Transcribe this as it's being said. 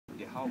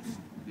house,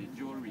 the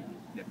jewelry,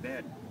 the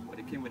bed, but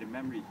they came with the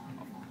memory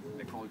of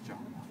the culture.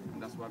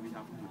 And that's what we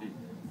have today.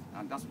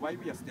 And that's why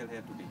we are still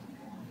here today.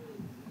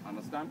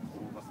 Understand?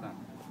 Understand?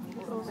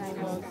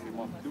 We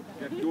must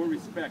give due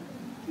respect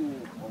to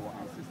our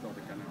ancestors of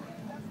the Canary.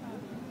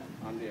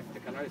 And the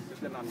Canary is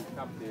sitting on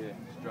top of the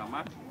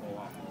Stramat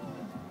or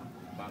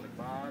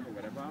Balibag or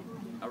whatever,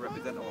 that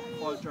represent our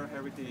cultural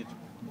heritage.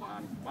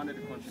 And one of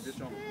the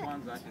contributions of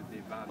Kwanzaa is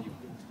the value.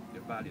 The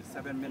value,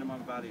 7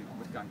 minimum value,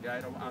 which can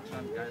guide our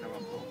action, guide our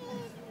thought.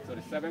 So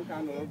the 7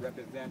 candles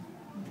represent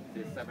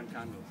the 7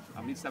 candles.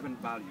 I mean 7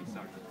 values,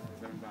 sorry.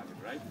 7 values,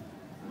 right?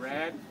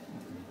 Red,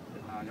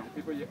 young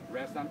people,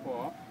 red stand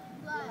for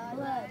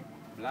Blood.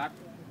 black,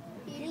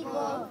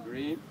 People.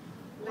 green,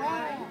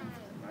 Land.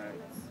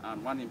 right?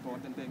 And one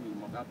important thing, you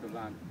must have to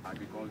learn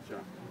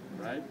agriculture,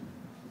 right?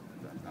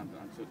 And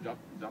so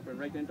jumping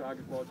right into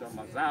agriculture,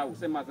 mazao,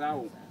 say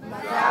mazao.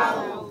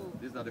 Mazao.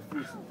 These are the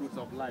fruits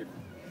of life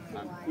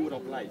and food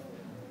of life.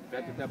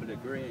 Vegetable, the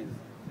grains,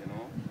 you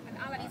know. And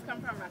all of these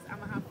come from us. I'm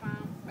going to have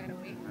farm, by the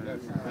way.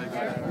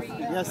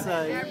 Yes,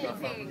 sir.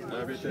 Everything.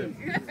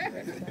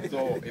 Everything. So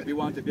if we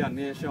want to be a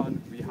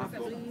nation, we have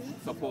to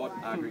support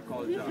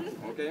agriculture,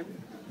 okay?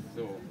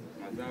 So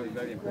mazao is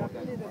very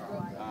important.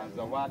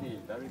 Zawadi,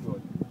 very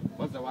good.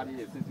 What Zawadi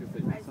is, since you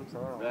say?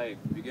 Right,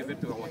 we give it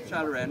to our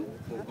children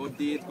for good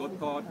deeds, good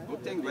thought,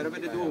 good things, whatever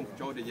they do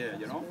throughout the year,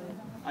 you know.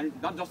 And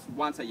not just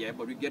once a year,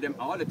 but we get them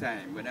all the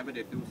time. Whenever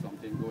they do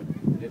something good,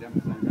 we get them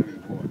something very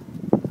important.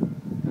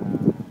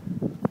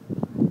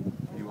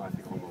 You want to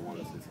think Homer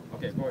wanted to say something?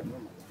 Okay, go ahead.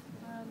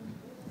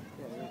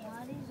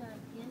 Bodies are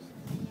gifts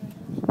and they are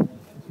usually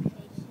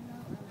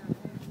educational and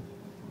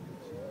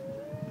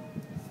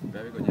not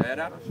Very good. You hear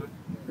that?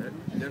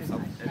 There's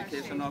some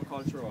educational,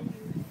 cultural.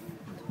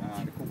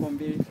 The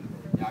Kukumbi,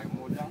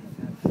 Yaimoja,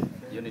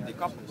 Unity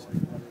Cup.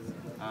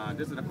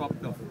 This is the cup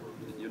of,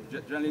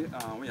 generally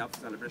when you have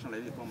celebration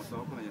like this, form a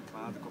circle and you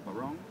pass the cup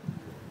around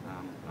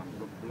and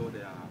blow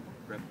the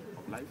breath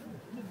of life,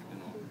 you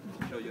know,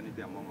 to show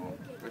unity among all.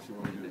 But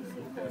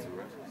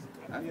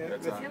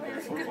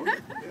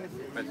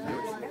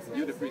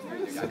you the priest.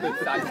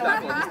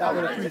 Start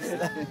with the priest.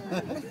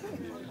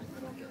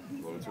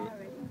 Go to it.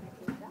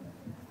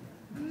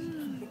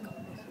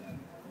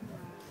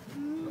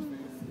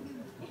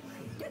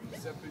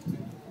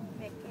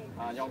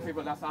 Young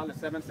people, that's all the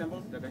 7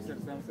 symbols. Did they say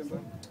the 7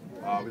 symbols?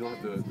 We don't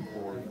have the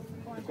corn.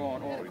 The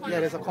corn. Oh, Yeah,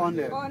 there's a corn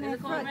there.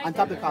 On top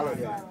of the collar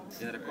there.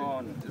 yeah, the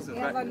corn. This is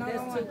right.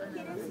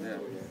 Yeah.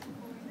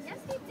 Yes,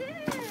 he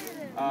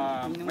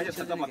did. When you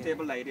set up a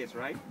table like this,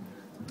 right?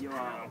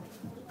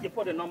 You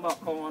put the number of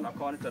corn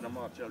according to the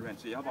number of children.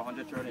 So you have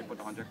 100 children, you put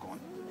 100 corn.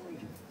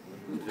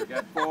 You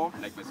get 4,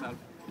 like myself.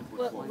 You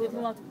put 4. We're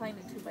multiplying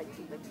it 2 by 2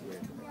 by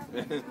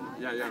 2.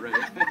 Yeah,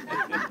 right.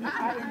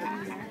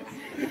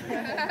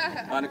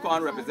 And the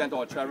corn represents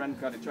our children,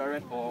 because the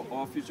children,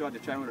 our future, the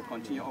children will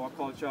continue our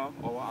culture,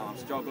 our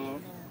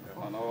struggle,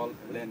 and our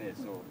lineage.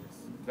 So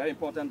it's very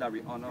important that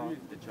we honor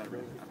the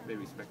children and pay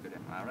respect to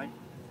them, all right?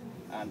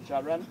 And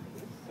children,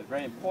 it's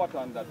very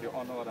important that you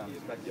honor and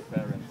respect your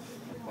parents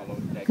and follow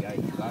their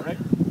guidance, all right?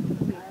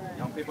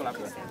 Young people, that's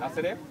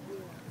it?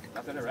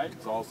 That's it, right?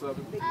 It's all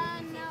 7. No,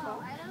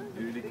 I don't.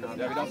 Unity Cup.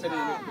 Yeah, we don't say the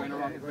unity going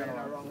around, it's going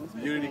around.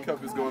 The Unity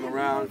Cup is going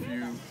around. If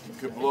you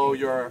could blow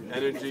your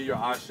energy, your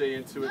ashe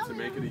into it to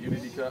make it a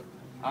Unity Cup.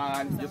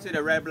 And you see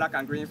the red, black,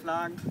 and green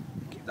flag?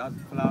 That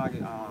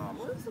flag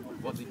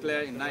was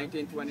declared in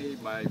 1920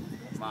 by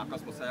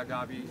Marcus Mosiah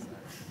Garvey,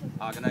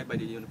 organized by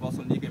the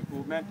Universal League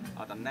Improvement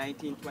at the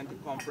 1920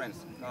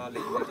 conference, called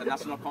the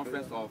International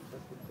Conference of,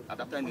 at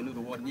that time they knew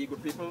the word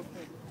Negro people.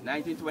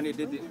 1920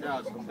 did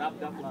that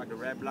flag, the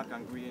red, black,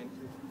 and green,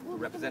 to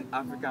represent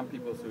African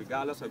people. So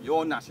regardless of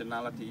your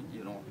nationality,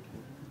 you know,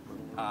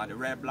 the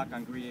red, black,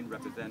 and green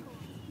represent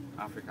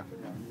African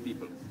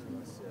people.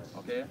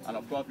 Okay, and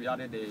of course we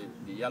added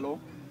the yellow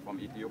from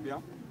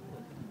Ethiopia,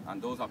 and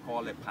those are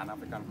called the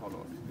Pan-African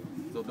colors.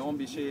 So don't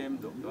be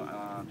ashamed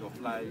to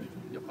apply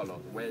your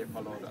colors, wear your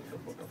colors and so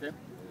forth, okay?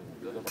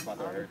 Those are part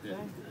of our heritage.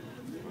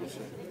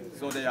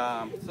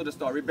 So the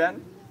story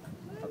bend,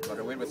 that's what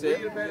the way we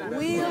say.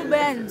 Wheel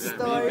bend,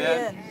 story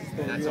end.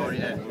 Yeah,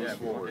 story end, yeah.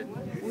 Okay.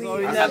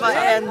 Story never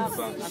ends.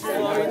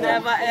 Story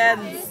never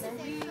ends.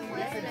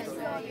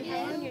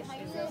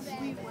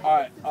 All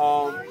right,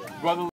 brother.